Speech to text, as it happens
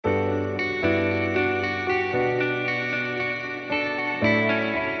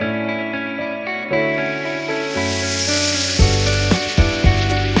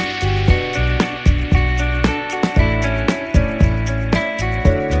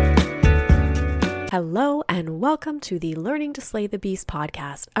Hello, and welcome to the Learning to Slay the Beast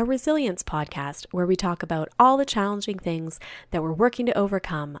podcast, a resilience podcast where we talk about all the challenging things that we're working to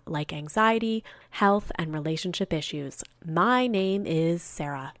overcome, like anxiety, health, and relationship issues. My name is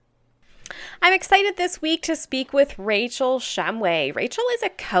Sarah. I'm excited this week to speak with Rachel Shumway. Rachel is a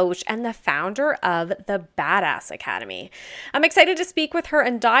coach and the founder of the Badass Academy. I'm excited to speak with her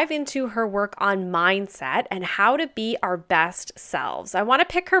and dive into her work on mindset and how to be our best selves. I want to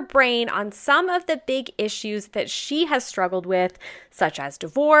pick her brain on some of the big issues that she has struggled with, such as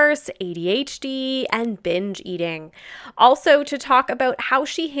divorce, ADHD, and binge eating. Also, to talk about how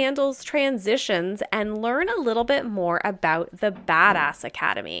she handles transitions and learn a little bit more about the Badass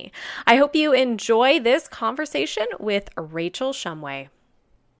Academy. I hope you enjoy this conversation with Rachel Shumway.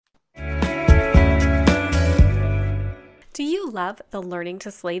 Do you love the Learning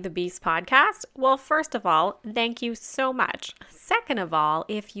to Slay the Beast podcast? Well, first of all, thank you so much. Second of all,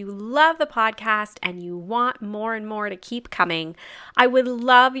 if you love the podcast and you want more and more to keep coming, I would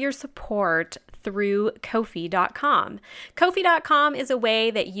love your support through Ko-fi.com. Ko-fi.com is a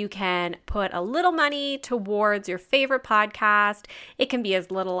way that you can put a little money towards your favorite podcast. It can be as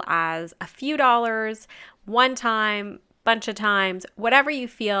little as a few dollars, one time, bunch of times, whatever you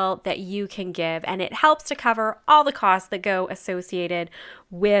feel that you can give. And it helps to cover all the costs that go associated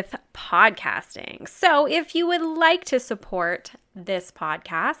with podcasting. So if you would like to support this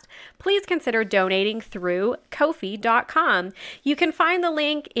podcast, please consider donating through Ko-fi.com. You can find the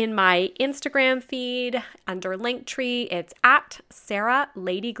link in my Instagram feed under Linktree. It's at Sarah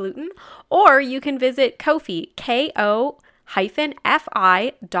Lady Gluten, or you can visit Ko-fi,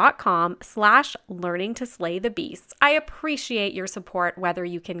 ko-fi.com/learning to slay the beasts. I appreciate your support, whether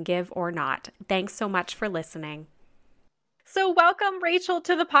you can give or not. Thanks so much for listening. So welcome, Rachel,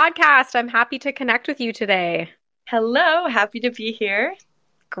 to the podcast. I'm happy to connect with you today. Hello, happy to be here.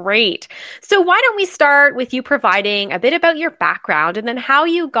 Great. So why don't we start with you providing a bit about your background and then how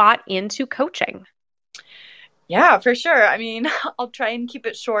you got into coaching? Yeah, for sure. I mean, I'll try and keep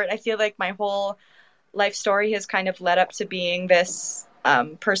it short. I feel like my whole life story has kind of led up to being this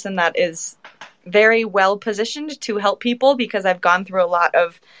person that is very well positioned to help people because I've gone through a lot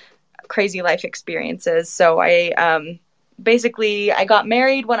of crazy life experiences. So I got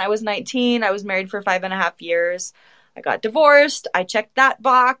married when I was 19. I was married for 5.5 years. I got divorced. I checked that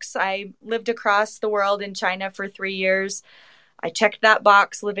box. I lived across the world in China for 3 years. I checked that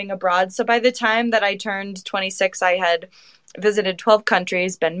box living abroad. So by the time that I turned 26, I had visited 12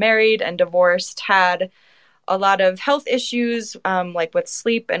 countries, been married and divorced, had a lot of health issues, like with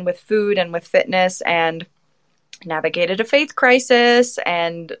sleep and with food and with fitness, and navigated a faith crisis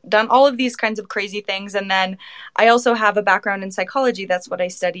and done all of these kinds of crazy things. And then I also have a background in psychology. That's what I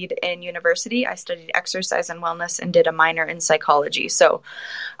studied in university. I studied exercise and wellness and did a minor in psychology. So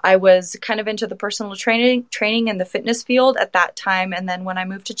I was kind of into the personal training and the fitness field at that time. And then when I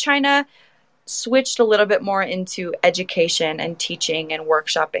moved to China, switched a little bit more into education and teaching and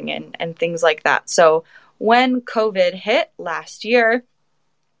workshopping and things like that. So when COVID hit last year,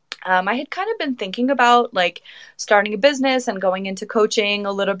 I had kind of been thinking about like starting a business and going into coaching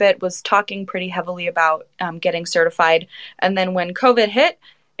a little bit, was talking pretty heavily about getting certified. And then when COVID hit,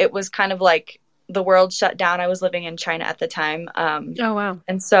 it was kind of like the world shut down. I was living in China at the time. Oh, wow.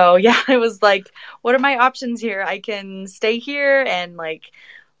 And so, yeah, it was like, what are my options here? I can stay here and like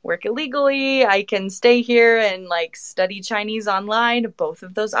work illegally. I can stay here and like study Chinese online. Both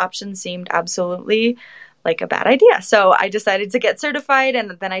of those options seemed absolutely like a bad idea. So I decided to get certified,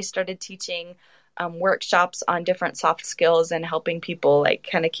 and then I started teaching workshops on different soft skills and helping people like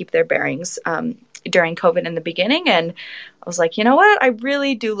kind of keep their bearings during COVID in the beginning. And I was like, you know what? I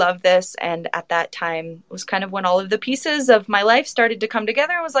really do love this. And at that time was kind of when all of the pieces of my life started to come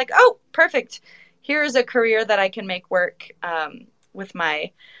together. I was like, oh, perfect. Here's a career that I can make work with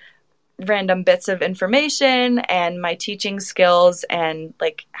my random bits of information and my teaching skills, and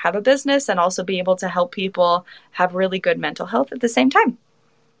like have a business and also be able to help people have really good mental health at the same time.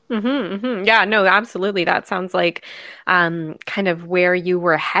 Yeah, no, absolutely. That sounds like kind of where you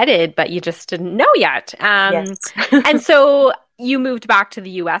were headed, but you just didn't know yet. Yes. And so you moved back to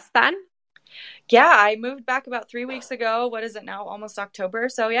the US then? Yeah, I moved back about 3 weeks ago. What is it now? Almost October.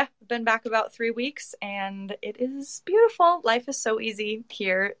 So yeah, I've been back about 3 weeks and it is beautiful. Life is so easy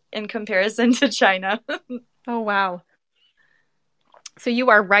here in comparison to China. Oh, wow. So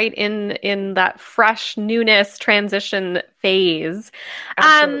you are right in that fresh newness transition phase.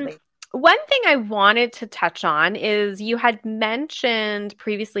 Absolutely. One thing I wanted to touch on is you had mentioned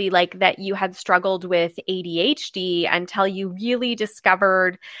previously, like that you had struggled with ADHD until you really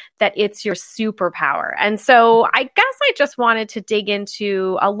discovered that it's your superpower. And so I guess I just wanted to dig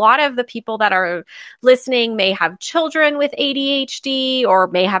into a lot of the people that are listening may have children with ADHD or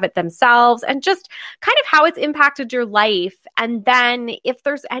may have it themselves, and just kind of how it's impacted your life. And then if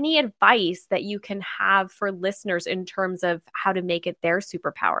there's any advice that you can have for listeners in terms of how to make it their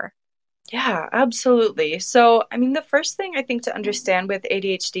superpower. Yeah, absolutely. So, I mean, the first thing I think to understand with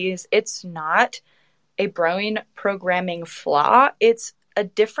ADHD is it's not a brain programming flaw, it's a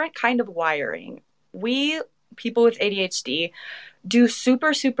different kind of wiring. We, people with ADHD, do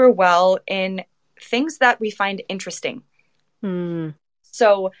super, super well in things that we find interesting. Hmm.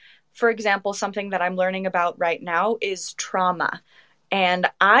 So, for example, something that I'm learning about right now is trauma. And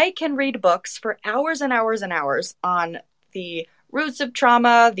I can read books for hours and hours and hours on the roots of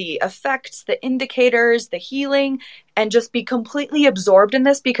trauma, the effects, the indicators, the healing, and just be completely absorbed in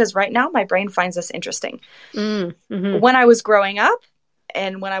this because right now my brain finds this interesting. Mm-hmm. When I was growing up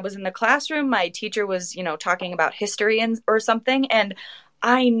and when I was in the classroom, my teacher was, talking about history or something, and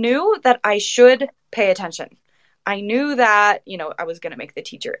I knew that I should pay attention. I knew that, I was going to make the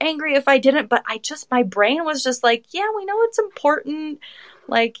teacher angry if I didn't, but my brain was just like, yeah, we know it's important.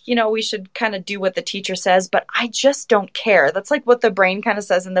 Like, we should kind of do what the teacher says, but I just don't care. That's like what the brain kind of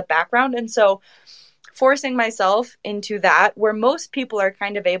says in the background. And so forcing myself into that, where most people are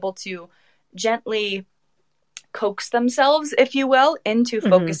kind of able to gently coax themselves, if you will, into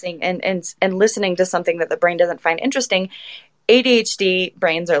focusing and listening to something that the brain doesn't find interesting. ADHD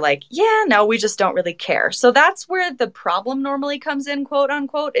brains are like, yeah, no, we just don't really care. So that's where the problem normally comes in, quote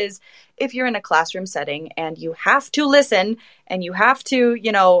unquote, is if you're in a classroom setting and you have to listen and you have to,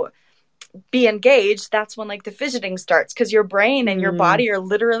 be engaged, that's when like the fidgeting starts because your brain and your body are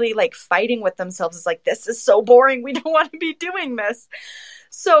literally like fighting with themselves. It's like, this is so boring. We don't want to be doing this.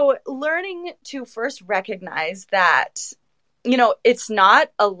 So learning to first recognize that, it's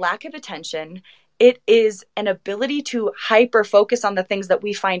not a lack of attention. It is an ability to hyper focus on the things that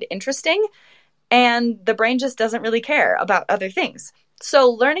we find interesting. And the brain just doesn't really care about other things.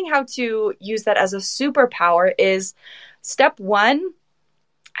 So learning how to use that as a superpower is step one,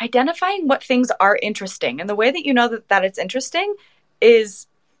 identifying what things are interesting. And the way that you know that it's interesting is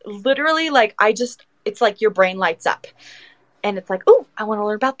literally like, it's like your brain lights up. And it's like, oh, I want to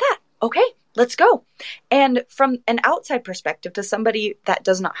learn about that. Okay, let's go. And from an outside perspective to somebody that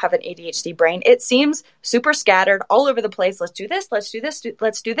does not have an ADHD brain, it seems super scattered all over the place. Let's do this, let's do this,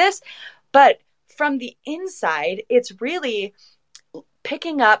 let's do this. But from the inside, it's really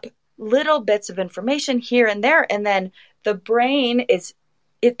picking up little bits of information here and there. And then the brain is,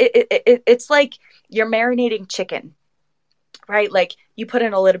 it's like you're marinating chicken, right? Like you put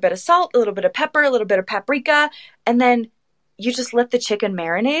in a little bit of salt, a little bit of pepper, a little bit of paprika, and then you just let the chicken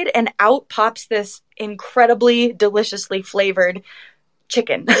marinate and out pops this incredibly deliciously flavored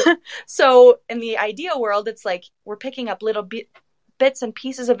chicken. So in the ideal world, it's like we're picking up little bits and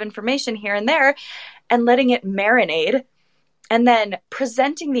pieces of information here and there and letting it marinate and then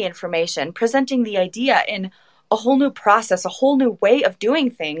presenting the information, presenting the idea in a whole new process, a whole new way of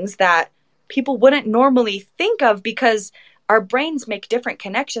doing things that people wouldn't normally think of because our brains make different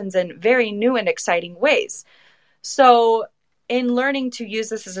connections in very new and exciting ways. So in learning to use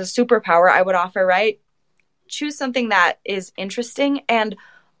this as a superpower, I would offer, right? Choose something that is interesting and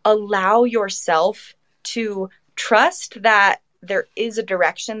allow yourself to trust that there is a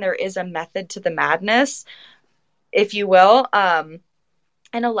direction, there is a method to the madness, if you will, and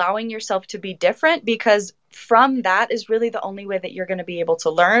allowing yourself to be different, because from that is really the only way that you're going to be able to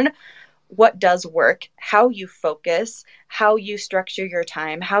learn what does work, how you focus, how you structure your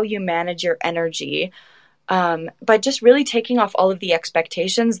time, how you manage your energy, by just really taking off all of the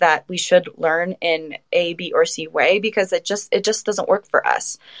expectations that we should learn in A, B, or C way, because it just doesn't work for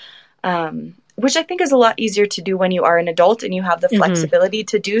us. Which I think is a lot easier to do when you are an adult and you have the flexibility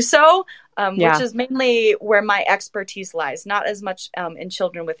to do so, which is mainly where my expertise lies, not as much in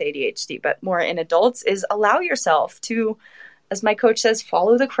children with ADHD, but more in adults, is allow yourself to, as my coach says,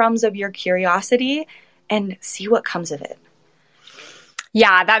 follow the crumbs of your curiosity and see what comes of it.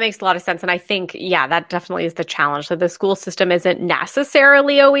 Yeah, that makes a lot of sense. And I think, that definitely is the challenge. So the school system isn't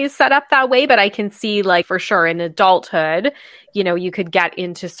necessarily always set up that way, but I can see like for sure in adulthood, you could get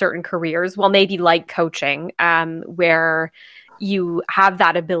into certain careers, well, maybe like coaching, where you have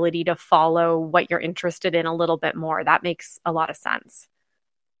that ability to follow what you're interested in a little bit more. That makes a lot of sense.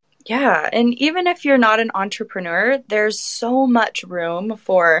 Yeah. And even if you're not an entrepreneur, there's so much room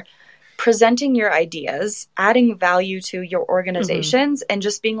for presenting your ideas, adding value to your Mm-hmm. organizations, and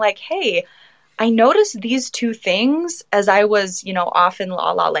just being like, hey, I noticed these two things as I was, off in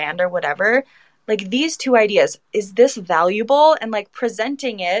La La Land or whatever. Like these two ideas, is this valuable? And like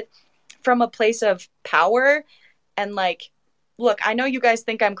presenting it from a place of power and like, look, I know you guys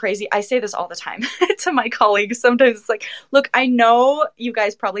think I'm crazy. I say this all the time to my colleagues. Sometimes it's like, look, I know you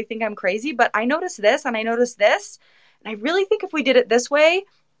guys probably think I'm crazy, but I noticed this and I noticed this. And I really think if we did it this way,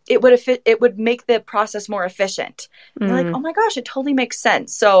 it would make the process more efficient. And they're like, oh my gosh, it totally makes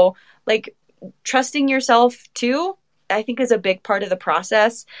sense. So like trusting yourself too, I think is a big part of the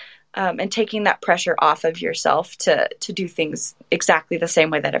process. And taking that pressure off of yourself to do things exactly the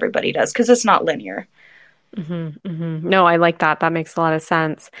same way that everybody does, because it's not linear. Mm-hmm, mm-hmm. No, I like that. That makes a lot of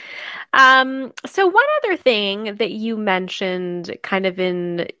sense. So one other thing that you mentioned kind of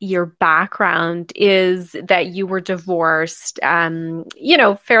in your background is that you were divorced,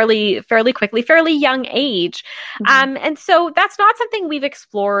 fairly quickly, fairly young age. Mm-hmm. And so that's not something we've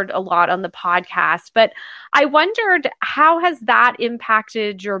explored a lot on the podcast, but I wondered, how has that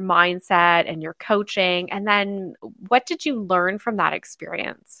impacted your mindset and your coaching? And then what did you learn from that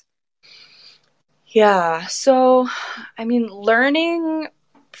experience? Yeah. So, I mean, learning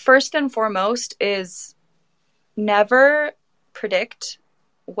first and foremost is never predict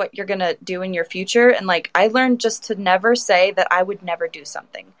what you're going to do in your future. And like, I learned just to never say that I would never do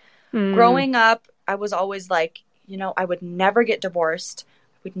something. Mm, Growing up, I was always like, I would never get divorced.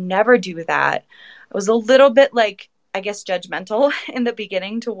 I would never do that. I was a little bit like, I guess, judgmental in the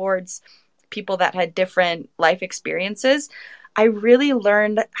beginning towards people that had different life experiences. I really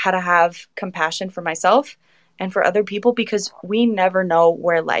learned how to have compassion for myself and for other people because we never know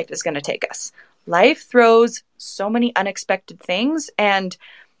where life is going to take us. Life throws so many unexpected things, and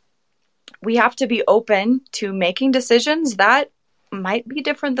we have to be open to making decisions that might be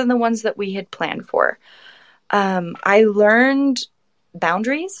different than the ones that we had planned for. I learned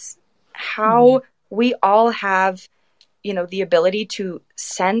boundaries, mhm. how we all have, the ability to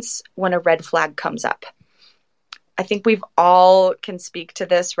sense when a red flag comes up. I think we've all can speak to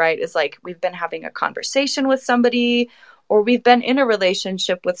this, right? Is like we've been having a conversation with somebody, or we've been in a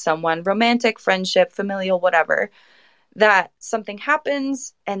relationship with someone, romantic, friendship, familial, whatever, that something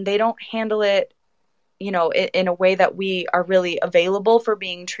happens and they don't handle it, in a way that we are really available for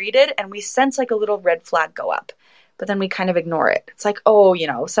being treated. And we sense like a little red flag go up, but then we kind of ignore it. It's like, oh,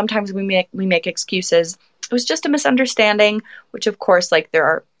 sometimes we make excuses. It was just a misunderstanding, which of course, like there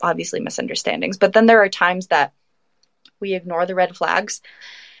are obviously misunderstandings, but then there are times that we ignore the red flags.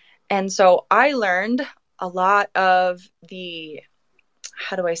 And so I learned a lot of the,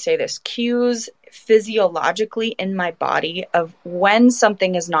 how do I say this, cues physiologically in my body of when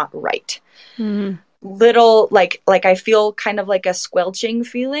something is not right. Mm, Little like I feel kind of like a squelching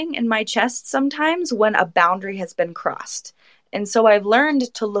feeling in my chest sometimes when a boundary has been crossed. And so I've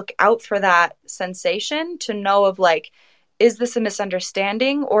learned to look out for that sensation to know of like, is this a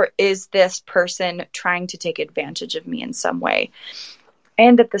misunderstanding or is this person trying to take advantage of me in some way?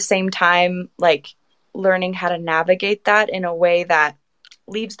 And at the same time, like learning how to navigate that in a way that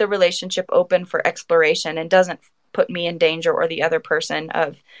leaves the relationship open for exploration and doesn't put me in danger or the other person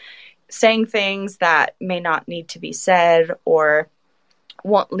of saying things that may not need to be said or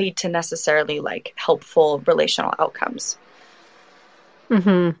won't lead to necessarily like helpful relational outcomes.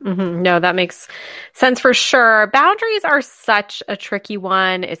 No, that makes sense for sure. Boundaries are such a tricky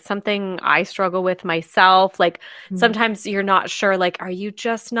one. It's something I struggle with myself. Like Mm-hmm. sometimes you're not sure, like, are you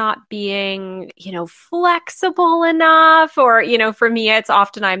just not being, flexible enough? Or, for me, it's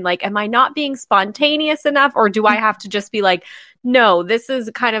often I'm like, am I not being spontaneous enough? Or do I have to just be like, no, this is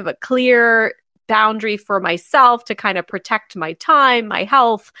kind of a clear boundary for myself to kind of protect my time, my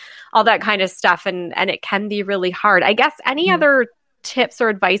health, all that kind of stuff. And it can be really hard. I guess any other tips or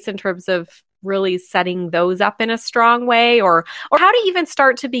advice in terms of really setting those up in a strong way, or how to even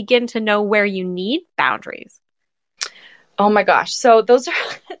start to begin to know where you need boundaries? Oh my gosh. So those are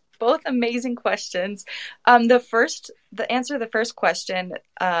both amazing questions. The answer to the first question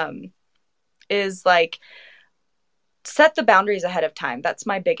is like set the boundaries ahead of time. That's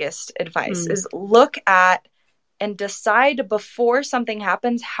my biggest advice Mm, is look at and decide before something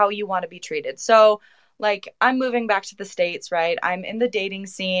happens how you want to be treated. So like I'm moving back to the States, right? I'm in the dating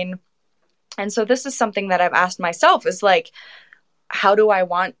scene. And so this is something that I've asked myself is like, how do I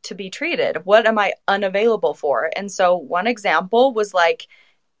want to be treated? What am I unavailable for? And so one example was like,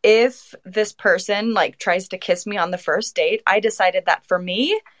 if this person like tries to kiss me on the first date, I decided that for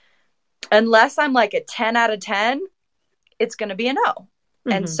me, unless I'm like a 10 out of 10, it's going to be a no.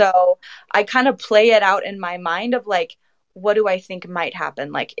 And hmm so I kind of play it out in my mind of like, what do I think might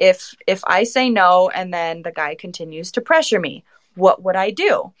happen? Like if I say no and then the guy continues to pressure me, what would I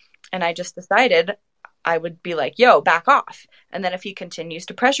do? And I just decided I would be like, yo, back off. And then if he continues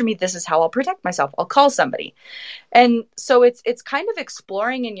to pressure me, this is how I'll protect myself. I'll call somebody. And so it's kind of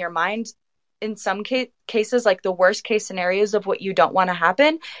exploring in your mind in some cases, like the worst case scenarios of what you don't want to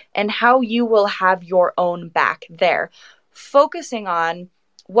happen and how you will have your own back there. Focusing on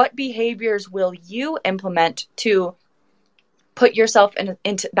what behaviors will you implement to put yourself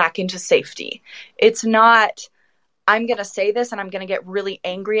back into safety. It's not, I'm going to say this and I'm going to get really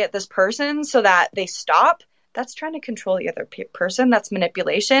angry at this person so that they stop. That's trying to control the other person. That's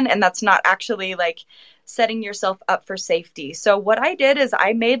manipulation. And that's not actually like setting yourself up for safety. So what I did is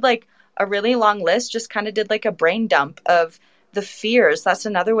I made like a really long list, just kind of did like a brain dump of the fears. That's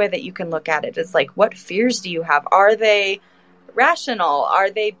another way that you can look at it, is like, what fears do you have? Are they rational?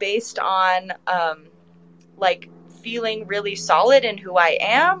 Are they based on like feeling really solid in who I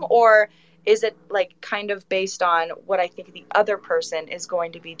am? Or is it like kind of based on what I think the other person is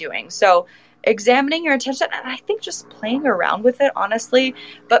going to be doing? So examining your intention, and I think just playing around with it, honestly,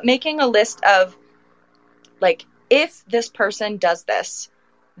 but making a list of like, if this person does this,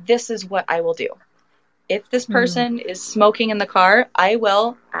 this is what I will do. If this person is smoking in the car, I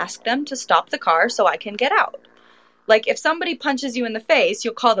will ask them to stop the car so I can get out. Like if somebody punches you in the face,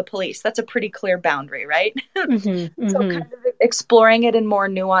 you'll call the police. That's a pretty clear boundary, right? So kind of exploring it in more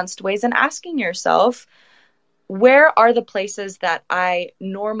nuanced ways and asking yourself, where are the places that I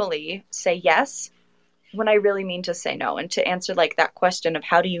normally say yes when I really mean to say no? And to answer like that question of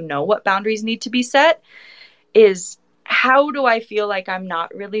how do you know what boundaries need to be set is, how do I feel like I'm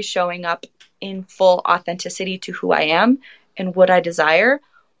not really showing up in full authenticity to who I am and what I desire?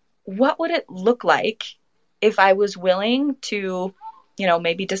 What would it look like if I was willing to, you know,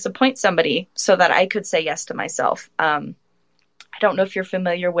 maybe disappoint somebody so that I could say yes to myself? I don't know if you're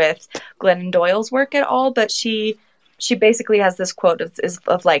familiar with Glennon Doyle's work at all, but she basically has this quote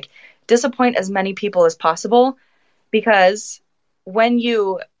of like, disappoint as many people as possible, because when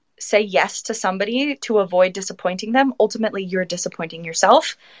you say yes to somebody to avoid disappointing them, ultimately you're disappointing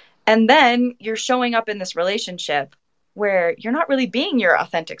yourself. And then you're showing up in this relationship where you're not really being your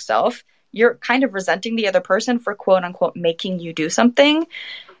authentic self. You're kind of resenting the other person for quote unquote making you do something.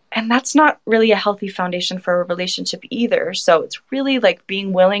 And that's not really a healthy foundation for a relationship either. So it's really like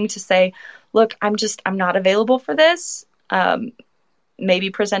being willing to say, look, I'm not available for this. Maybe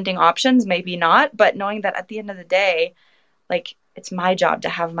presenting options, maybe not, but knowing that at the end of the day, like, it's my job to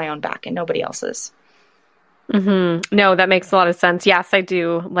have my own back and nobody else's. No, that makes a lot of sense. Yes, I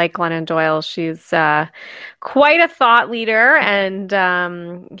do like Glennon Doyle. She's quite a thought leader and,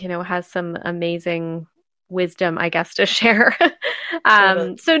 has some amazing wisdom, I guess, to share.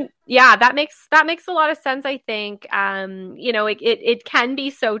 So yeah, that makes a lot of sense. I think, it can be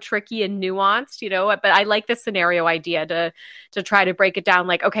so tricky and nuanced, but I like the scenario idea to try to break it down.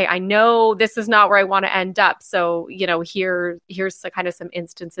 Like, okay, I know this is not where I want to end up. So, here's the kind of some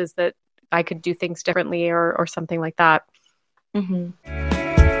instances that I could do things differently or something like that.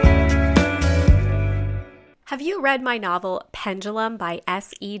 Have you read my novel Pendulum by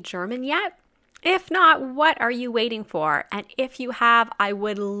S.E. German yet? If not, what are you waiting for? And if you have, I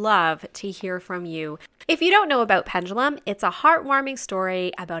would love to hear from you. If you don't know about Pendulum, it's a heartwarming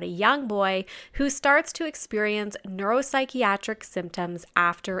story about a young boy who starts to experience neuropsychiatric symptoms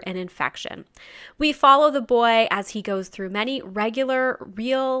after an infection. We follow the boy as he goes through many regular,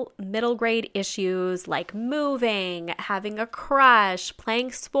 real middle grade issues like moving, having a crush,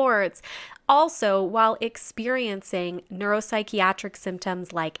 playing sports, also while experiencing neuropsychiatric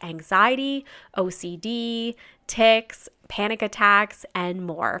symptoms like anxiety, OCD, tics, panic attacks, and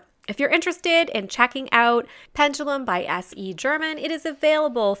more. If you're interested in checking out Pendulum by S.E. German, it is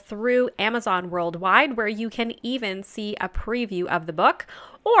available through Amazon worldwide, where you can even see a preview of the book,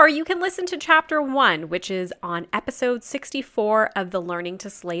 or you can listen to Chapter 1, which is on episode 64 of the Learning to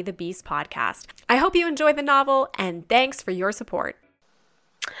Slay the Beast podcast. I hope you enjoy the novel, and thanks for your support.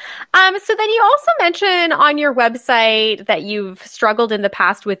 So then you also mention on your website that you've struggled in the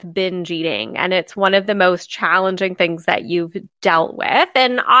past with binge eating, and it's one of the most challenging things that you've dealt with.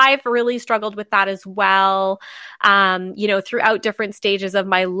 And I've really struggled with that as well. Throughout different stages of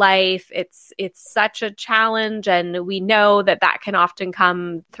my life, it's such a challenge, and we know that can often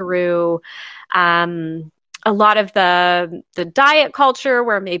come through, a lot of the diet culture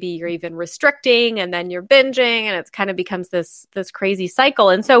where maybe you're even restricting and then you're binging, and it's kind of becomes this crazy cycle.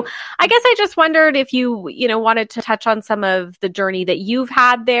 And so I guess I just wondered if you wanted to touch on some of the journey that you've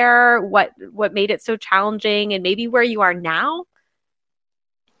had there, what made it so challenging, and maybe where you are now.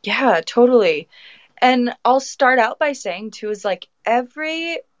 Yeah, totally. And I'll start out by saying too, is like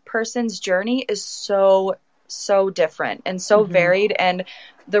every person's journey is so different and so varied. And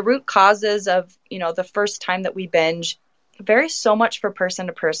the root causes of, the first time that we binge vary so much for person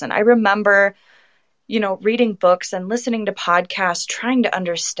to person. I remember, reading books and listening to podcasts, trying to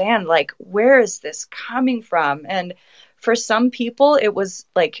understand, like, where is this coming from? And for some people, it was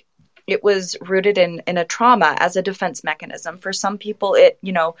rooted in a trauma as a defense mechanism. For some people,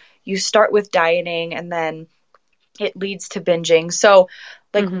 you start with dieting and then it leads to binging. So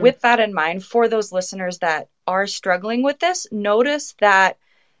with that in mind, for those listeners that are struggling with this, notice that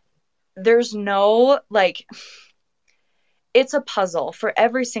there's no, it's a puzzle for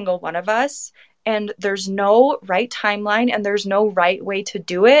every single one of us. And there's no right timeline and there's no right way to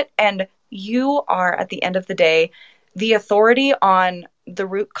do it. And you are, at the end of the day, the authority on the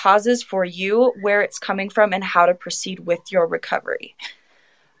root causes for you, where it's coming from, and how to proceed with your recovery.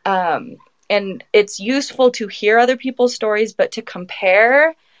 And it's useful to hear other people's stories, but to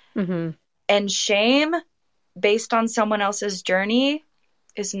compare and shame based on someone else's journey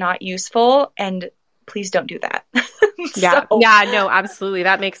is not useful. And please don't do that. Yeah. Yeah, no, absolutely.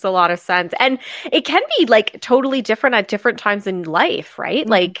 That makes a lot of sense. And it can be totally different at different times in life, right?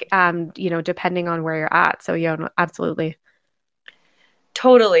 Depending on where you're at. So yeah, no, absolutely.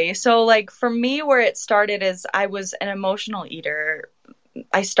 Totally. So for me, where it started is I was an emotional eater.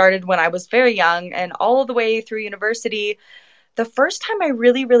 I started when I was very young, and all the way through university. The first time I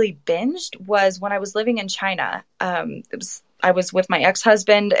really, really binged was when I was living in China. I was with my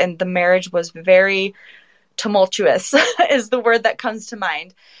ex-husband, and the marriage was very tumultuous is the word that comes to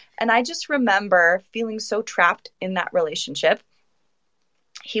mind. And I just remember feeling so trapped in that relationship.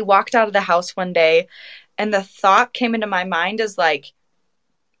 He walked out of the house one day, and the thought came into my mind is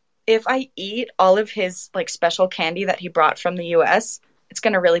if I eat all of his special candy that he brought from the US, it's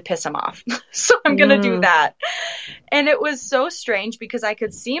going to really piss him off. So I'm going to do that. And it was so strange because I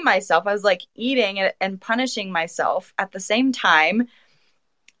could see myself. I was eating and punishing myself at the same time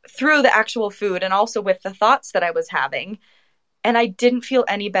through the actual food and also with the thoughts that I was having. And I didn't feel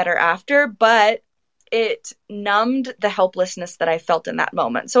any better after, but it numbed the helplessness that I felt in that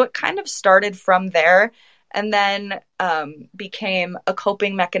moment. So it kind of started from there and then became a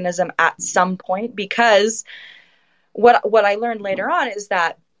coping mechanism at some point, because what I learned later on is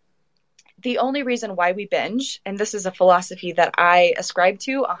that the only reason why we binge, and this is a philosophy that I ascribe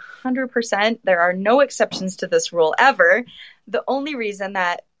to 100%, there are no exceptions to this rule ever. The only reason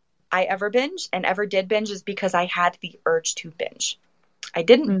that I ever binge and ever did binge is because I had the urge to binge. I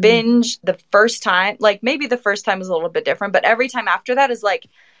didn't binge the first time. Maybe the first time was a little bit different, but every time after that is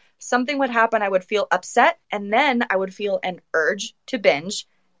something would happen. I would feel upset, and then I would feel an urge to binge,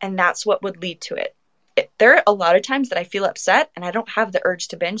 and that's what would lead to it. There are a lot of times that I feel upset and I don't have the urge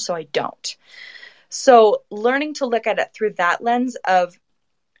to binge, so I don't. So learning to look at it through that lens of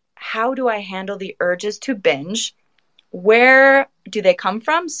how do I handle the urges to binge? Where do they come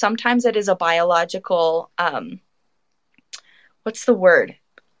from? Sometimes it is a biological, what's the word?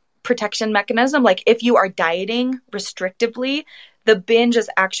 Protection mechanism. If you are dieting restrictively, the binge is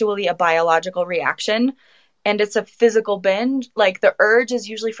actually a biological reaction. And it's a physical binge. The urge is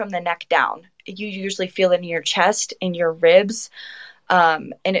usually from the neck down. You usually feel it in your chest, in your ribs.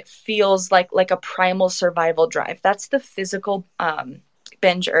 And it feels like a primal survival drive. That's the physical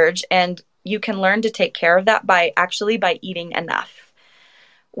binge urge. And you can learn to take care of that by eating enough,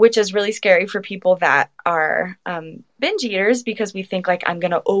 which is really scary for people that are binge eaters, because we think I'm going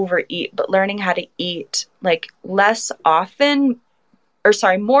to overeat. But learning how to eat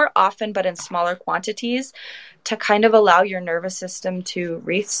more often, but in smaller quantities, to kind of allow your nervous system to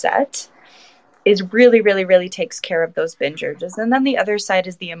reset is really, really, really takes care of those binge urges. And then the other side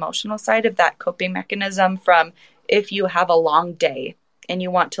is the emotional side of that coping mechanism, from if you have a long day and you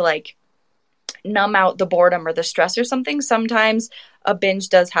want to numb out the boredom or the stress or something. Sometimes a binge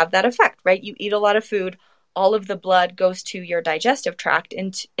does have that effect, right? You eat a lot of food, all of the blood goes to your digestive tract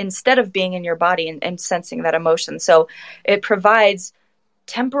instead of being in your body and sensing that emotion. So it provides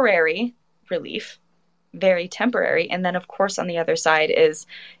temporary relief, very temporary. And then, of course, on the other side is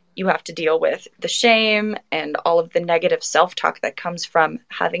you have to deal with the shame and all of the negative self-talk that comes from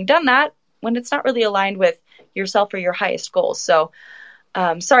having done that when it's not really aligned with yourself or your highest goals. So,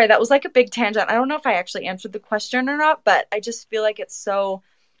 sorry, that was a big tangent. I don't know if I actually answered the question or not, but I just feel like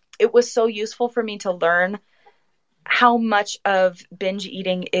it was so useful for me to learn how much of binge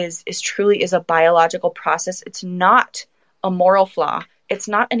eating is truly a biological process. It's not a moral flaw. It's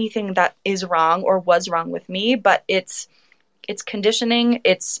not anything that is wrong or was wrong with me, but it's conditioning.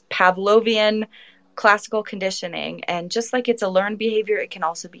 It's Pavlovian classical conditioning. And just like it's a learned behavior, it can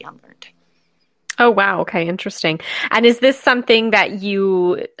also be unlearned. Oh, wow. Okay, interesting. And is this something that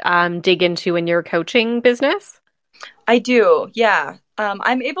you dig into in your coaching business? I do, yeah.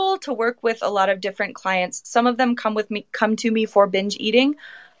 I'm able to work with a lot of different clients. Some of them come to me for binge eating.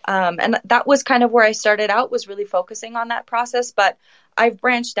 And that was kind of where I started out, was really focusing on that process. But I've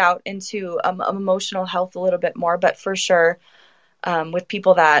branched out into emotional health a little bit more. But for sure, with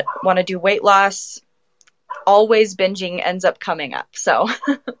people that want to do weight loss, always binging ends up coming up. So,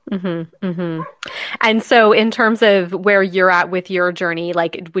 And so, in terms of where you're at with your journey,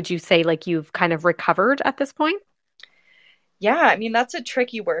 like, would you say like you've kind of recovered at this point? yeah, I mean, that's a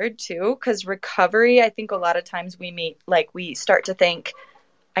tricky word too, because recovery, I think a lot of times we start to think,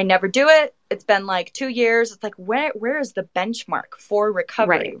 I never do it. It's been like 2 years. It's like, where is the benchmark for Right.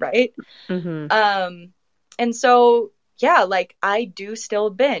 recovery, right? Hmm. Um, and so, yeah, like I do still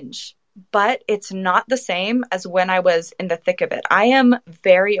binge, but it's not the same as when I was in the thick of it. I am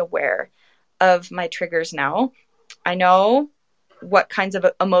very aware of my triggers now. I know what kinds of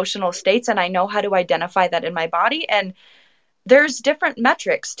emotional states, and I know how to identify that in my body. And there's different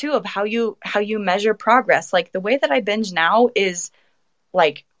metrics too of how you measure progress. Like the way that I binge now is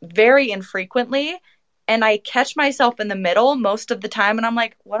like very infrequently, and I catch myself in the middle most of the time, and I'm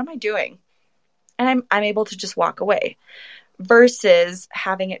like, what am I doing? And I'm able to just walk away, versus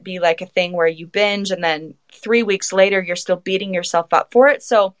having it be like a thing where you binge and then 3 weeks later you're still beating yourself up for it.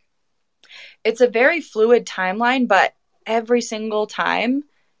 So it's a very fluid timeline, but every single time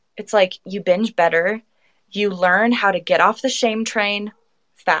it's like you binge better, you learn how to get off the shame train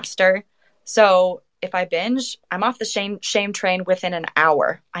faster. So if I binge, I'm off the shame train within an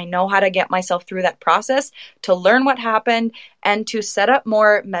hour. I know how to get myself through that process, to learn what happened and to set up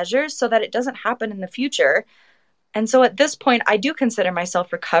more measures so that it doesn't happen in the future. And so at this point, I do consider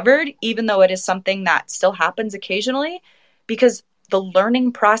myself recovered, even though it is something that still happens occasionally, because the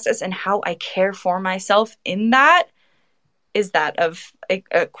learning process and how I care for myself in that is that of a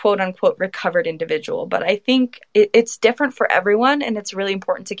quote unquote recovered individual. But I think it's different for everyone. And it's really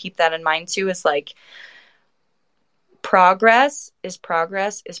important to keep that in mind too, is like progress is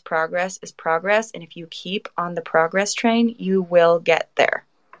progress is progress is progress. And if you keep on the progress train, you will get there.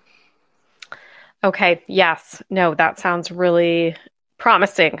 Okay. Yes. No, that sounds really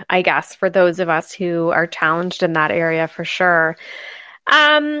promising, I guess, for those of us who are challenged in that area for sure.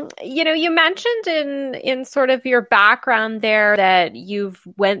 You mentioned in sort of your background there that you've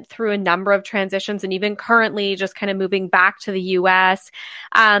went through a number of transitions and even currently just kind of moving back to the US.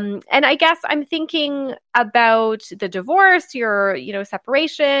 And I guess I'm thinking about the divorce, your,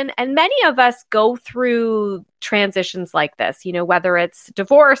 separation, and many of us go through transitions like this, whether it's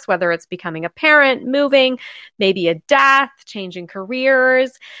divorce, whether it's becoming a parent, moving, maybe a death, changing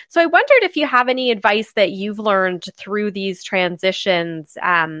careers. So I wondered if you have any advice that you've learned through these transitions,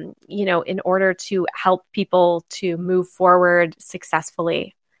 in order to help people to move forward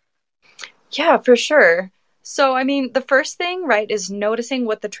successfully. Yeah, for sure. So, I mean, the first thing, right, is noticing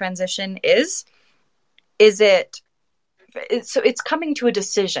what the transition is. Is it's coming to a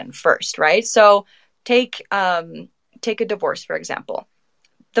decision first, right? So, take a divorce, for example.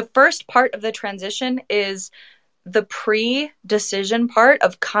 The first part of the transition is the pre-decision part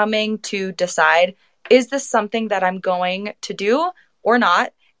of coming to decide, is this something that I'm going to do or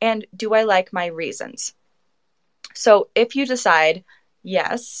not? And do I like my reasons? So if you decide,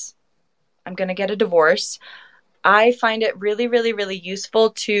 yes, I'm going to get a divorce, I find it really, really, really useful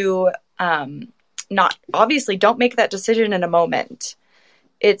to not, obviously, don't make that decision in a moment.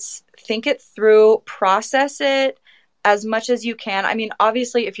 It's think it through, process it as much as you can. I mean,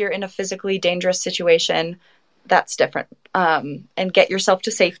 obviously, if you're in a physically dangerous situation, that's different. And get yourself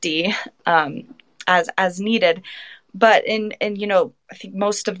to safety as needed. But I think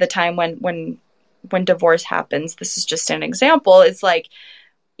most of the time when divorce happens, this is just an example. It's like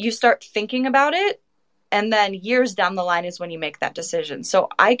you start thinking about it, and then years down the line is when you make that decision. So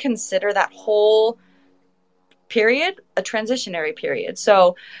I consider that whole period a transitionary period.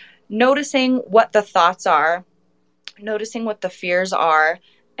 So noticing what the thoughts are, noticing what the fears are,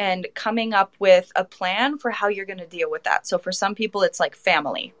 and coming up with a plan for how you're going to deal with that. So for some people, it's like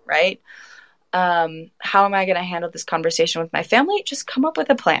family, right? How am I going to handle this conversation with my family? Just come up with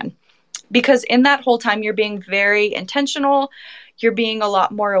a plan. Because in that whole time, you're being very intentional. You're being a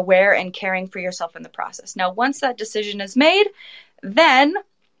lot more aware and caring for yourself in the process. Now, once that decision is made, then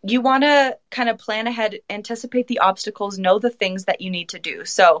you want to kind of plan ahead, anticipate the obstacles, know the things that you need to do.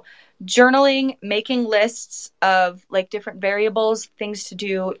 So, journaling, making lists of like different variables, things to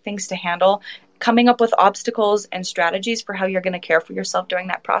do, things to handle, coming up with obstacles and strategies for how you're going to care for yourself during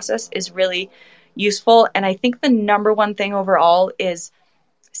that process is really useful. And I think the number one thing overall is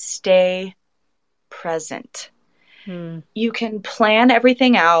stay present. Mm. You can plan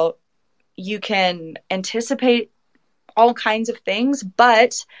everything out. You can anticipate all kinds of things,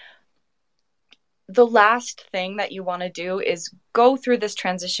 but the last thing that you want to do is go through this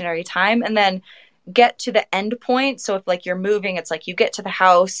transitionary time and then get to the end point. So if like you're moving, it's like you get to the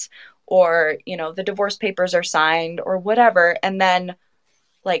house, or, you know, the divorce papers are signed or whatever, and then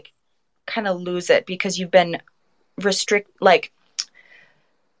like kind of lose it because you've been like,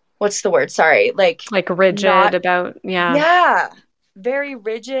 what's the word? Sorry. Like rigid Not, about, yeah. yeah, very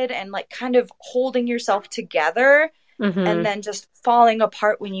rigid and like kind of holding yourself together and Mm-hmm. then just falling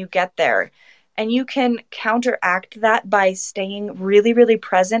apart when you get there. And you can counteract that by staying really, really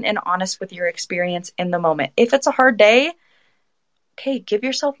present and honest with your experience in the moment. If it's a hard day, okay, give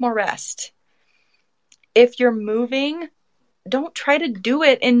yourself more rest. If you're moving, don't try to do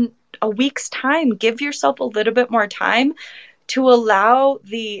it in a week's time. Give yourself a little bit more time to allow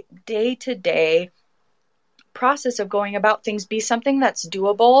the day to day process of going about things be something that's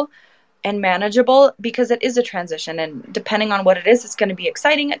doable and manageable, because it is a transition, and depending on what it is, it's going to be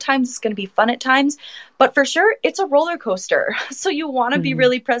exciting at times, it's going to be fun at times, but for sure it's a roller coaster. So you want to be Mm-hmm.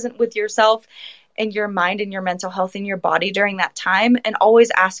 really present with yourself and your mind and your mental health and your body during that time, and always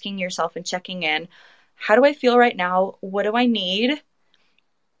asking yourself and checking in, how do I feel right now, what do I need,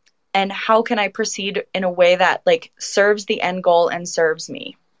 and how can I proceed in a way that like serves the end goal and serves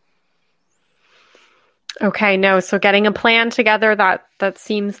me. Okay, no. So getting a plan together, that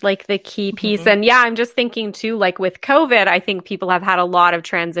seems like the key piece. Mm-hmm. And yeah, I'm just thinking too, like with COVID, I think people have had a lot of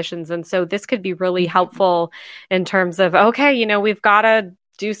transitions. And so this could be really helpful in terms of, okay, you know, we've got to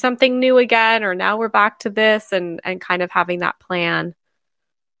do something new again, or now we're back to this, and kind of having that plan.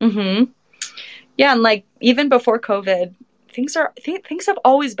 Mm-hmm. Yeah, and like even before COVID, things have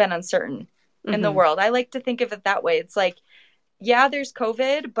always been uncertain in the Mm-hmm. world. I like to think of it that way. It's like, yeah, there's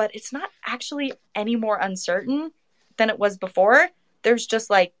COVID, but it's not actually any more uncertain than it was before. There's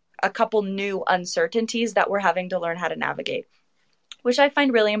just like a couple new uncertainties that we're having to learn how to navigate, which I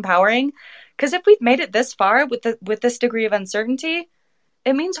find really empowering, because if we've made it this far with this degree of uncertainty,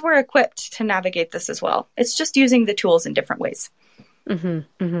 it means we're equipped to navigate this as well. It's just using the tools in different ways. Mm-hmm.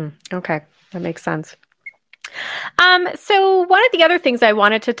 Mm-hmm. Okay, that makes sense. So one of the other things I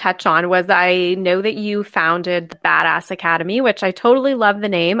wanted to touch on was, I know that you founded the Badass Academy, which I totally love the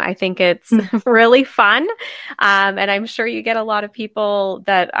name. I think it's really fun. And I'm sure you get a lot of people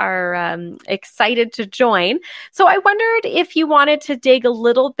that are excited to join. So I wondered if you wanted to dig a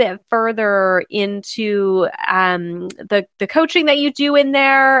little bit further into the coaching that you do in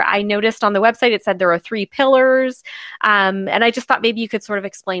there. I noticed on the website it said there are 3 pillars. And I just thought maybe you could sort of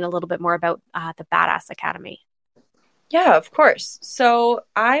explain a little bit more about the Badass Academy. Yeah, of course. So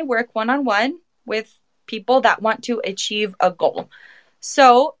I work one-on-one with people that want to achieve a goal.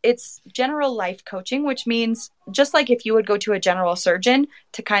 So it's general life coaching, which means just like if you would go to a general surgeon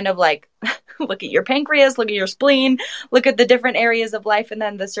to kind of like look at your pancreas, look at your spleen, look at the different areas of life, and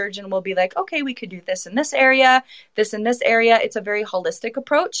then the surgeon will be like, okay, we could do this in this area, this in this area. It's a very holistic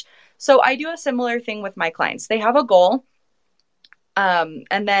approach. So I do a similar thing with my clients. They have a goal.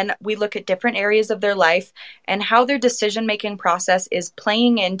 And then we look at different areas of their life and how their decision-making process is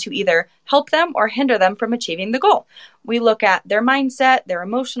playing in to either help them or hinder them from achieving the goal. We look at their mindset, their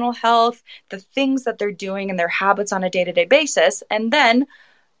emotional health, the things that they're doing and their habits on a day-to-day basis, and then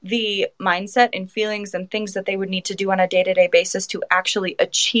the mindset and feelings and things that they would need to do on a day-to-day basis to actually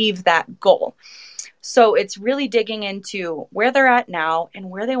achieve that goal. So it's really digging into where they're at now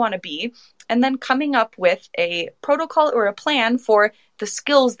and where they want to be, and then coming up with a protocol or a plan for the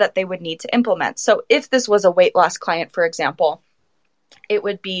skills that they would need to implement. So if this was a weight loss client, for example, it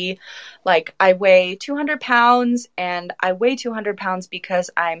would be like, I weigh 200 pounds and I weigh 200 pounds because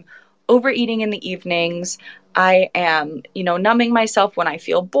I'm overeating in the evenings. I am, numbing myself when I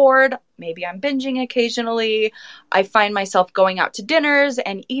feel bored. Maybe I'm binging occasionally. I find myself going out to dinners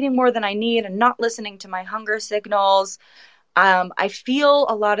and eating more than I need and not listening to my hunger signals. I feel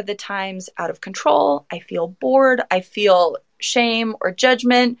a lot of the times out of control. I feel bored. I feel shame or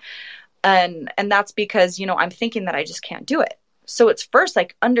judgment. And that's because, I'm thinking that I just can't do it. So it's first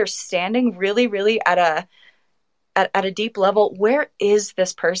like understanding really, really at a deep level, where is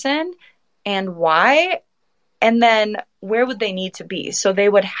this person and why? And then where would they need to be? So they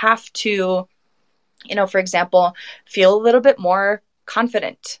would have to, for example, feel a little bit more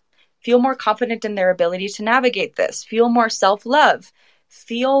confident, feel more confident in their ability to navigate this, feel more self-love,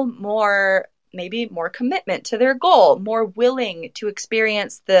 feel maybe more commitment to their goal, more willing to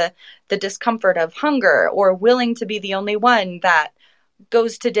experience the discomfort of hunger, or willing to be the only one that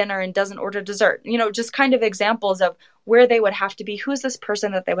goes to dinner and doesn't order dessert. Just kind of examples of where they would have to be. Who's this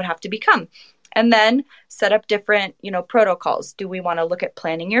person that they would have to become? And then set up different, protocols. Do we want to look at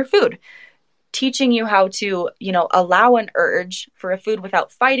planning your food? Teaching you how to, allow an urge for a food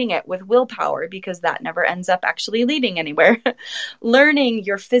without fighting it with willpower, because that never ends up actually leading anywhere. Learning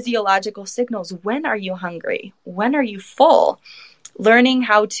your physiological signals. When are you hungry? When are you full? Learning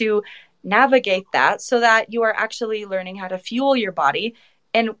how to navigate that so that you are actually learning how to fuel your body.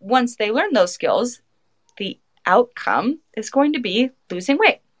 And once they learn those skills, the outcome is going to be losing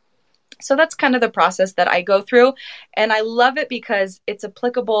weight. So that's kind of the process that I go through. And I love it because it's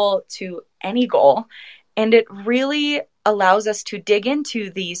applicable to any goal. And it really allows us to dig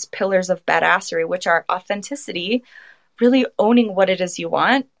into these pillars of badassery, which are authenticity, really owning what it is you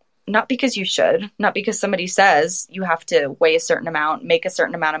want, not because you should, not because somebody says you have to weigh a certain amount, make a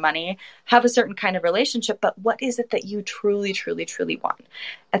certain amount of money, have a certain kind of relationship, but what is it that you truly, truly, truly want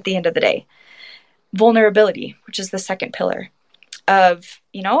at the end of the day? Vulnerability, which is the second pillar of,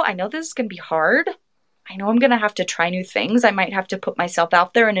 I know this is going to be hard. I know I'm going to have to try new things. I might have to put myself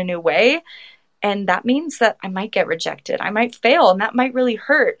out there in a new way. And that means that I might get rejected. I might fail, and that might really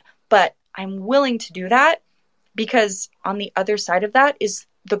hurt. But I'm willing to do that because on the other side of that is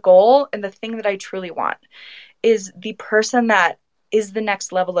the goal, and the thing that I truly want is the person that is the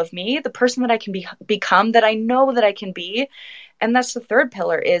next level of me, the person that I can become, that I know that I can be. And that's the third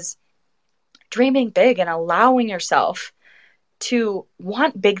pillar, is dreaming big and allowing yourself to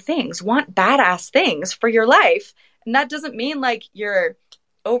want big things, want badass things for your life. And that doesn't mean like you're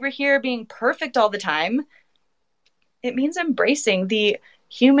over here being perfect all the time. It means embracing the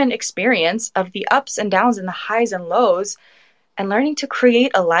human experience of the ups and downs and the highs and lows, and learning to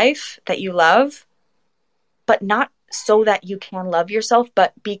create a life that you love, but not so that you can love yourself,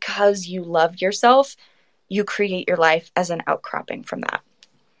 but because you love yourself, you create your life as an outcropping from that.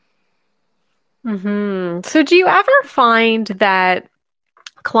 So do you ever find that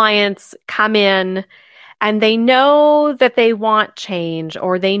clients come in and they know that they want change,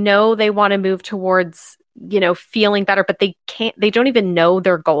 or they know they want to move towards, feeling better, but they don't even know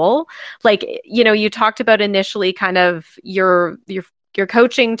their goal? Like, you talked about initially kind of your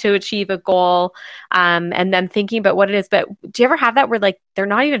coaching to achieve a goal, and then thinking about what it is. But do you ever have that where like they're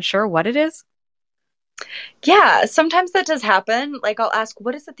not even sure what it is? Yeah, sometimes that does happen. Like I'll ask,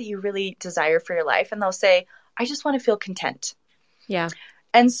 what is it that you really desire for your life? And they'll say, I just want to feel content. Yeah.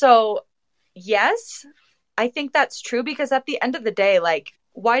 And so, yes, I think that's true, because at the end of the day, like,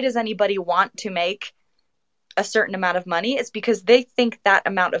 why does anybody want to make a certain amount of money? It's because they think that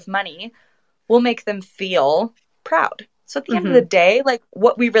amount of money will make them feel proud. So at the end of the day, like,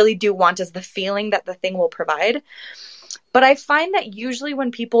 what we really do want is the feeling that the thing will provide. But I find that usually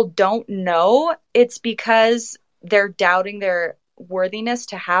when people don't know, it's because they're doubting their worthiness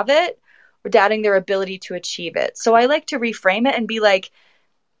to have it, or doubting their ability to achieve it. So I like to reframe it and be like,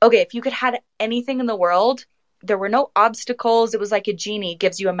 okay, if you could have anything in the world, there were no obstacles, it was like a genie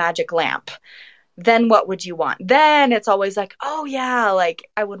gives you a magic lamp, then what would you want? Then it's always like, oh yeah, like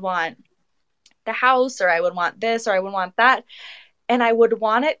I would want the house, or I would want this, or I would want that. And I would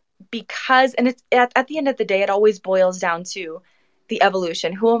want it because, and it's at the end of the day, it always boils down to the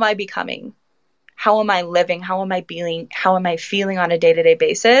evolution. Who am I becoming? How am I living? How am I feeling? How am I feeling on a day-to-day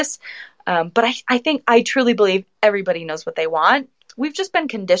basis? But I truly believe everybody knows what they want. We've just been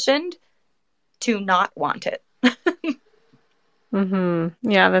conditioned to not want it.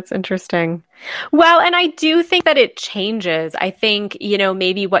 Yeah, that's interesting. Well, and I do think that it changes. I think,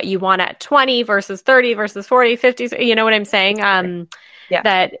 maybe what you want at 20 versus 30 versus 40, 50, you know what I'm saying? Yeah.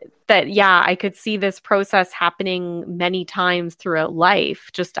 That, I could see this process happening many times throughout life,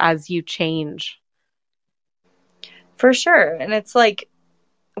 just as you change. For sure. And it's like,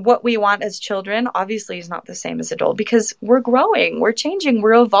 what we want as children obviously is not the same as adult, because we're growing, we're changing,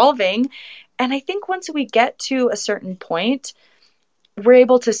 we're evolving. And I think once we get to a certain point, we're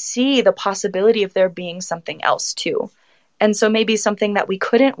able to see the possibility of there being something else too. And so maybe something that we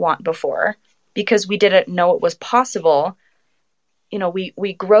couldn't want before because we didn't know it was possible.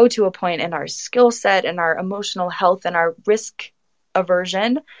 We grow to a point in our skill set and our emotional health and our risk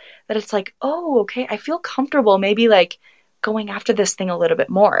aversion that it's like, oh, okay, I feel comfortable maybe like going after this thing a little bit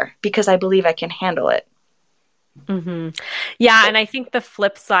more because I believe I can handle it. Yeah. And I think the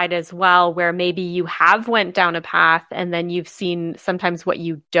flip side as well, where maybe you have went down a path and then you've seen sometimes what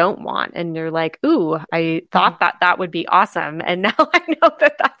you don't want. And you're like, ooh, I thought that would be awesome. And now I know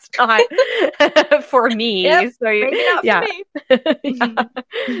that that's not for me. Yep, so maybe not for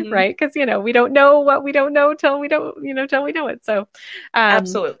me. Right. Because, we don't know what we don't know till we don't, till we know it. So,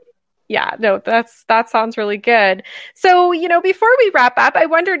 absolutely. Yeah, no, that sounds really good. So, before we wrap up, I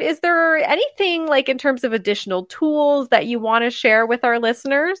wondered, is there anything like in terms of additional tools that you want to share with our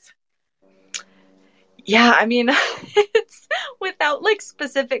listeners? Yeah, I mean, it's without like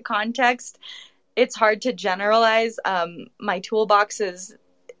specific context, it's hard to generalize. My toolbox is,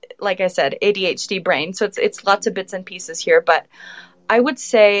 like I said, ADHD brain, so it's lots of bits and pieces here. But I would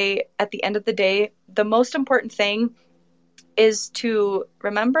say at the end of the day, the most important thing is to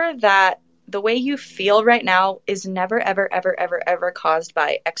remember that the way you feel right now is never, ever, ever, ever, ever caused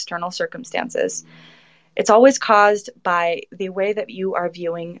by external circumstances. It's always caused by the way that you are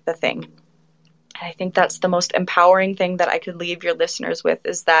viewing the thing. And I think that's the most empowering thing that I could leave your listeners with,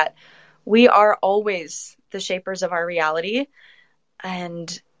 is that we are always the shapers of our reality,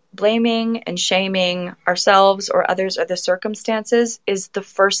 and blaming and shaming ourselves or others or the circumstances is the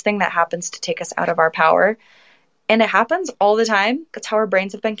first thing that happens to take us out of our power. And it happens all the time. That's how our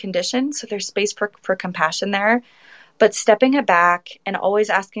brains have been conditioned. So there's space for compassion there. But stepping it back and always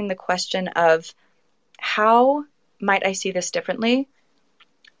asking the question of, how might I see this differently?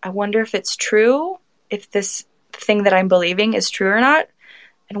 I wonder if it's true, if this thing that I'm believing is true or not.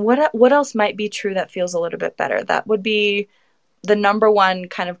 And what else might be true that feels a little bit better? That would be the number one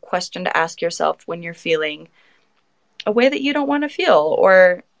kind of question to ask yourself when you're feeling a way that you don't want to feel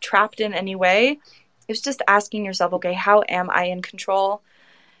or trapped in any way. It's just asking yourself, okay, how am I in control?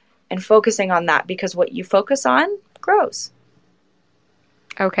 And focusing on that, because what you focus on grows.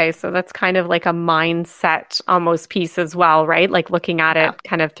 Okay, so that's kind of like a mindset almost piece as well, right? Like looking at it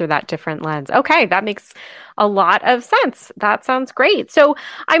kind of through that different lens. Okay, that makes a lot of sense. That sounds great. So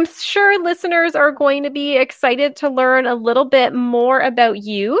I'm sure listeners are going to be excited to learn a little bit more about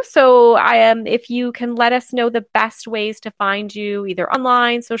you. So if you can let us know the best ways to find you, either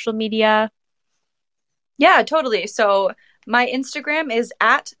online, social media. Yeah, totally. So my Instagram is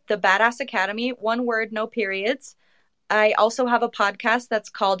at the Badass Academy, one word, no periods. I also have a podcast that's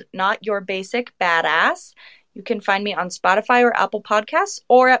called Not Your Basic Badass. You can find me on Spotify or Apple Podcasts,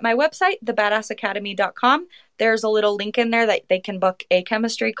 or at my website, thebadassacademy.com. There's a little link in there that they can book a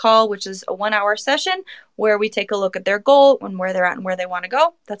chemistry call, which is a 1-hour session where we take a look at their goal and where they're at and where they want to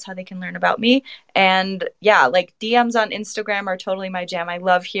go. That's how they can learn about me. And yeah, like DMs on Instagram are totally my jam. I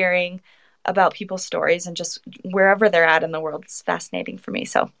love hearing about people's stories, and just wherever they're at in the world. It's fascinating for me.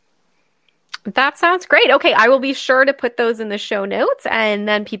 So that sounds great. Okay, I will be sure to put those in the show notes, and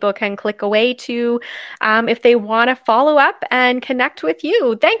then people can click away to if they want to follow up and connect with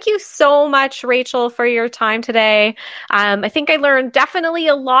you. Thank you so much, Rachel, for your time today. I think I learned definitely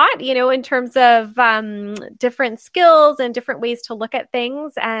a lot, in terms of different skills and different ways to look at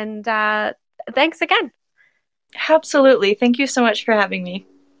things. And thanks again. Absolutely. Thank you so much for having me.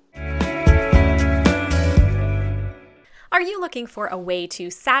 Are you looking for a way to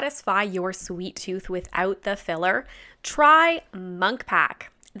satisfy your sweet tooth without the filler? Try Munk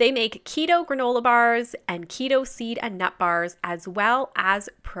Pack. They make keto granola bars and keto seed and nut bars, as well as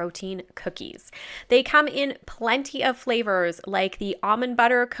protein cookies. They come in plenty of flavors, like the almond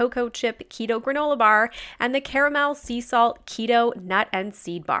butter cocoa chip keto granola bar and the caramel sea salt keto nut and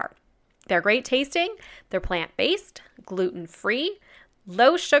seed bar. They're great tasting, they're plant-based, gluten-free,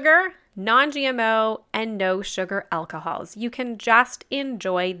 low sugar, non-GMO, and no sugar alcohols. You can just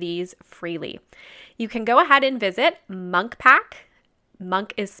enjoy these freely. You can go ahead and visit Munk Pack.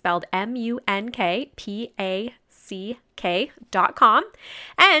 Munk is spelled MUNKPACK.com.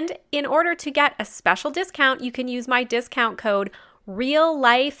 And in order to get a special discount, you can use my discount code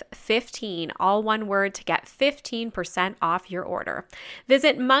REALLIFE15, all one word, to get 15% off your order.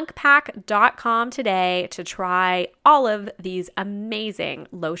 Visit monkpack.com today to try all of these amazing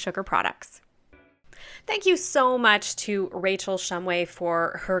low sugar products. Thank you so much to Rachel Shumway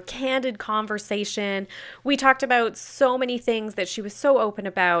for her candid conversation. We talked about so many things that she was so open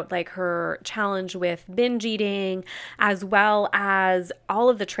about, like her challenge with binge eating, as well as all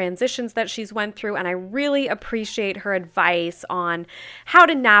of the transitions that she's went through. And I really appreciate her advice on how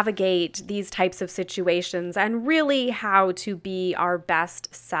to navigate these types of situations and really how to be our best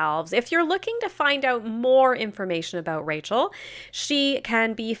selves. If you're looking to find out more information about Rachel, she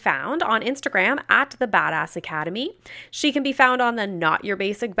can be found on Instagram at the Badass Academy. She can be found on the Not Your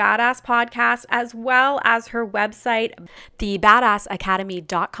Basic Badass podcast, as well as her website,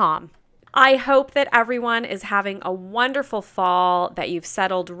 thebadassacademy.com. I hope that everyone is having a wonderful fall, that you've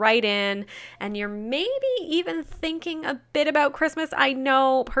settled right in, and you're maybe even thinking a bit about Christmas. I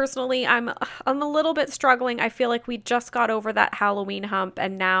know personally I'm a little bit struggling. I feel like we just got over that Halloween hump,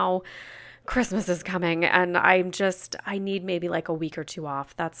 and now Christmas is coming and I need maybe like a week or two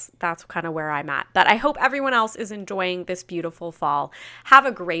off. That's kind of where I'm at. But I hope everyone else is enjoying this beautiful fall. Have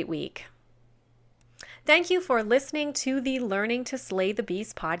a great week. Thank you for listening to the Learning to Slay the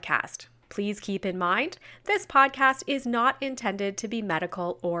Beast podcast. Please keep in mind, this podcast is not intended to be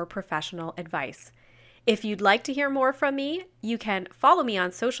medical or professional advice. If you'd like to hear more from me, you can follow me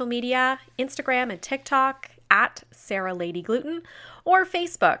on social media, Instagram and TikTok at Sarah Lady Gluten, or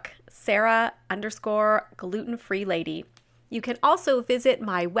Facebook, Sarah_gluten-free lady. You can also visit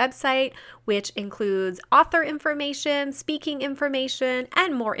my website, which includes author information, speaking information,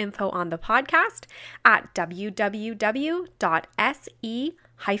 and more info on the podcast at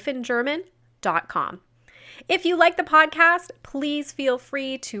www.se-german.com. If you like the podcast, please feel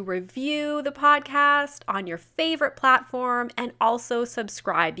free to review the podcast on your favorite platform and also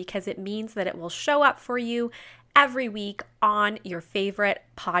subscribe because it means that it will show up for you every week on your favorite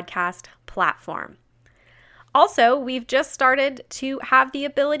podcast platform. Also, we've just started to have the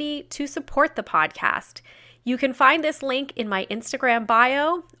ability to support the podcast. You can find this link in my Instagram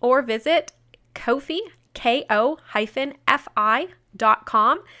bio or visit Ko-fi,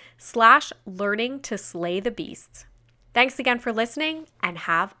 ko-fi.com/learning to slay the beasts. Thanks again for listening and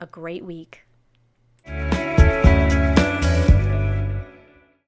have a great week.